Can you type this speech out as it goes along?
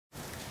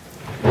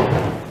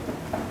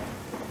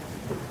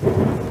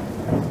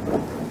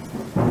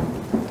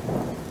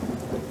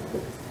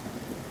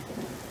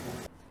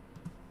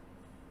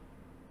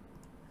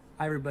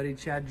Hi everybody,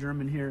 Chad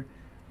German here.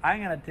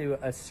 I'm going to do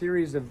a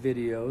series of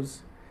videos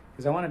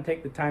because I want to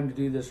take the time to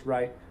do this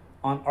right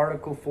on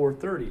Article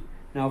 430.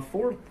 Now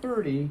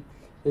 430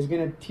 is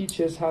going to teach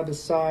us how to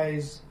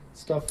size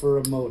stuff for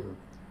a motor.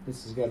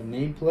 This has got a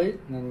nameplate,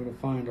 and then we're going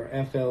to find our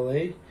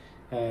FLA.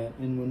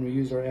 And when we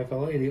use our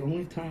FLA, the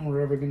only time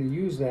we're ever going to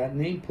use that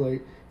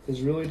nameplate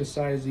is really to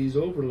size these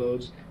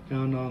overloads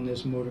found on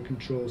this motor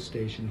control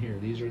station here.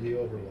 These are the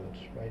overloads,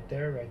 right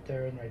there,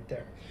 and right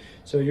there.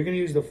 So you're going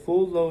to use the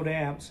full load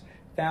amps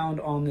found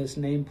on this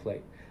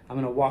nameplate. I'm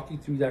going to walk you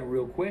through that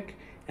real quick,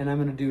 and I'm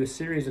going to do a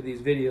series of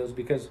these videos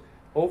because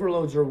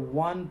overloads are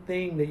one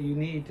thing that you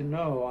need to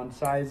know on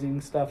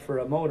sizing stuff for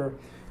a motor.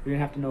 You're going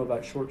to have to know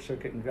about short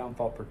circuit and ground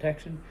fault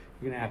protection.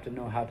 You're going to have to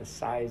know how to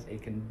size a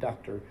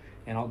conductor,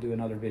 and I'll do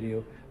another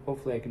video.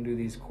 Hopefully I can do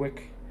these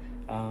quick.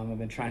 I've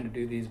been trying to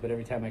do these, but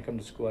every time I come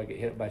to school I get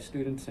hit by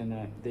students,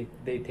 and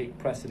they take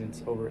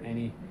precedence over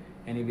any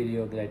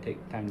video that I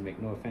take time to make.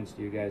 No offense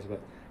to you guys,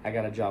 but I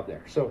got a job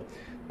there. So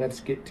let's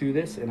get to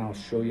this and I'll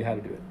show you how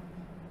to do it.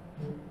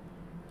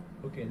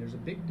 Okay, there's a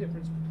big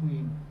difference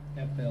between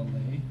FLA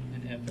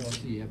and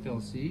FLC.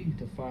 FLC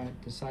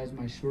to size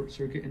my short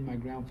circuit and my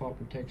ground fault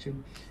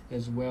protection,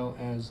 as well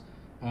as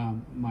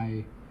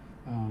my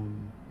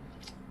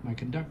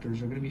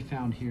conductors are going to be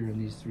found here in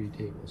these three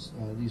tables.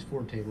 These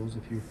four tables.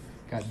 If you've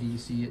got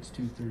DC, it's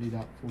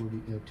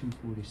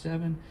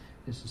 230.247.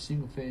 This is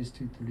single phase,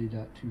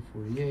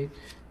 230.248.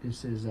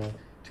 This is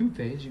two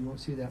phase, you won't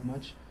see that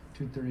much,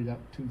 230.249.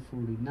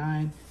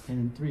 And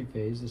in three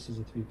phase, this is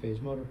a three phase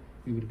motor,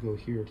 we would go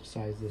here to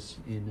size this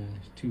in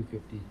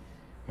 250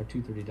 or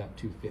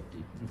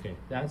 230.250. Okay,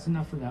 that's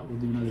enough for that. We'll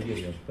do another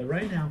video. But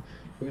right now,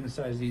 we're going to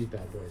size these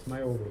bad boys,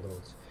 my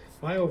overloads.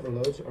 My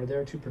overloads are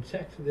there to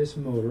protect this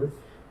motor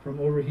from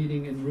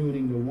overheating and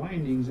ruining the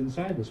windings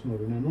inside this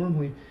motor. Now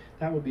normally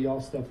that would be all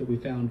stuff that we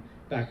found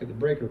back at the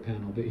breaker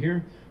panel, but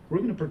here we're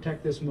going to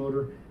protect this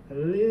motor a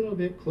little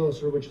bit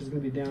closer, which is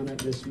going to be down at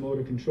this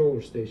motor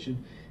controller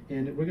station,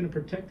 and we're going to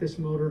protect this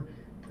motor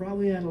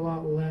probably at a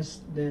lot less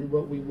than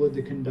what we would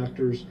the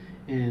conductors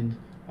and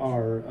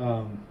our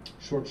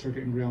short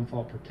circuit and ground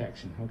fault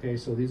protection. Okay,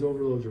 so these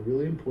overloads are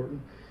really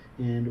important,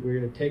 and we're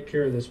going to take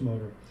care of this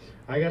motor.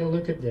 I got to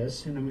look at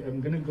this, and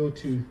I'm going to go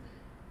to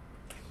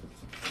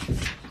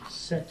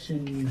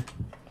section,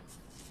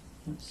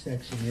 what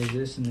section is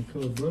this in the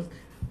code book?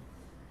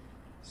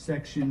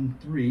 Section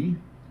 3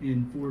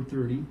 in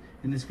 430,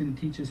 and it's going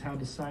to teach us how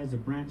to size a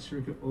branch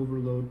circuit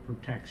overload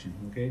protection.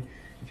 Okay,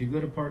 if you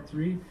go to part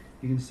 3,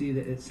 you can see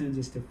that it sends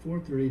us to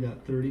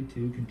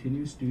 430.32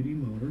 continuous duty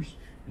motors,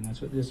 and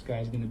that's what this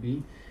guy's going to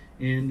be.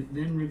 And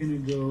then we're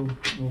going to go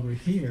over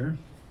here,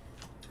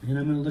 and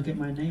I'm going to look at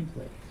my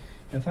nameplate.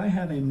 If I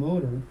have a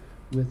motor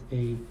with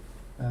a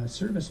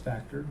service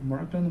factor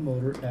marked on the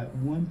motor at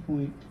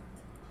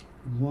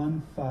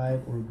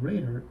 1.15 or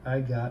greater,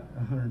 I got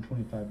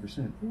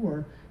 125%.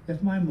 Or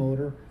if my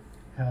motor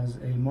has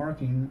a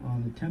marking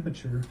on the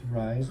temperature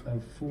rise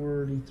of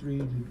 40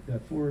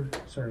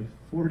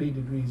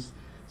 degrees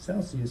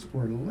Celsius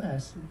or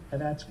less,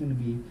 that's going to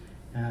be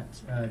at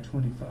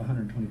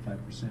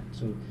 125%.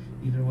 So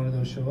either one of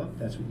those show up,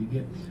 that's what you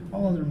get.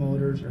 All other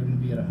motors are going to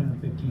be at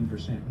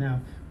 115%.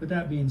 Now, with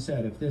that being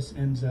said, if this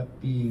ends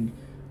up being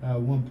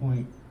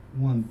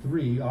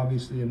 1.13,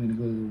 obviously I'm going to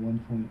go to the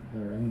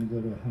I'm going to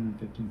go to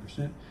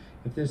 115%.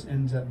 If this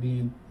ends up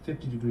being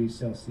 50 degrees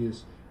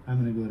Celsius,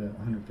 I'm going to go to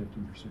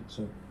 115%.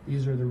 So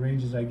these are the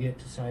ranges I get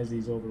to size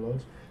these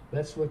overloads.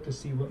 Let's look to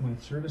see what my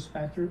service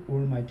factor or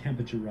my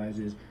temperature rise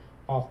is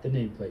off the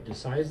nameplate. To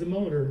size the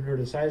motor, or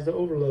to size the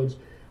overloads,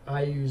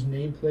 I use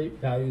nameplate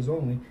values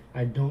only.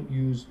 I don't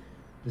use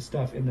the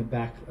stuff in the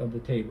back of the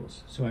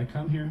tables. So I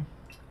come here,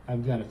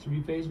 I've got a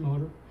three-phase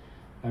motor,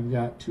 I've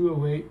got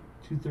 208,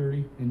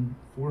 230, and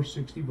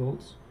 460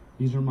 volts.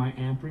 These are my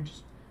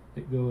amperages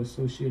that go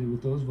associated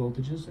with those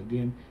voltages.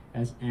 Again,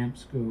 as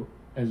amps go,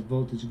 as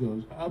voltage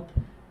goes up,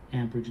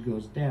 amperage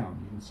goes down.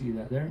 You can see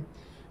that there.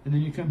 And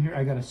then you come here,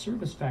 I got a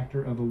service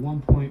factor of a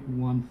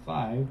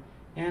 1.15,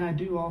 and I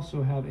do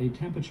also have a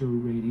temperature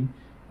rating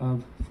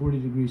of 40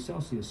 degrees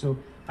Celsius. So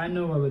I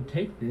know I would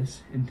take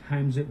this and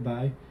times it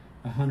by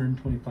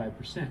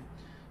 125%.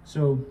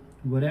 So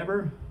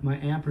whatever my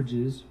amperage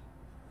is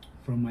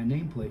from my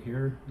nameplate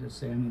here, let's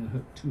say I'm going to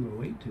hook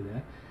 208 to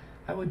that,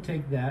 I would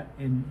take that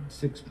in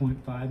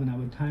 6.5 and I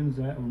would times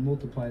that or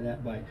multiply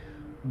that by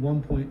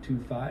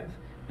 1.25,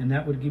 and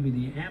that would give me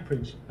the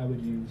amperage I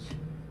would use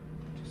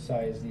to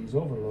size these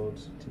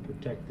overloads to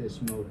protect this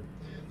motor.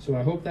 So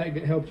I hope that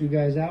helped you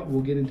guys out.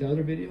 We'll get into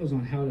other videos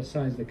on how to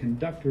size the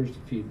conductors to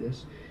feed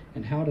this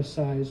and how to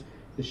size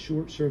the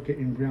short circuit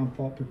and ground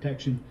fault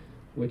protection,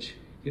 which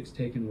gets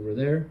taken over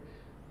there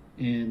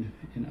and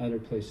in other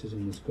places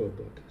in this code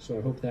book. So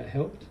I hope that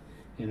helped,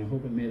 and I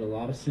hope it made a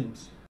lot of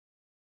sense.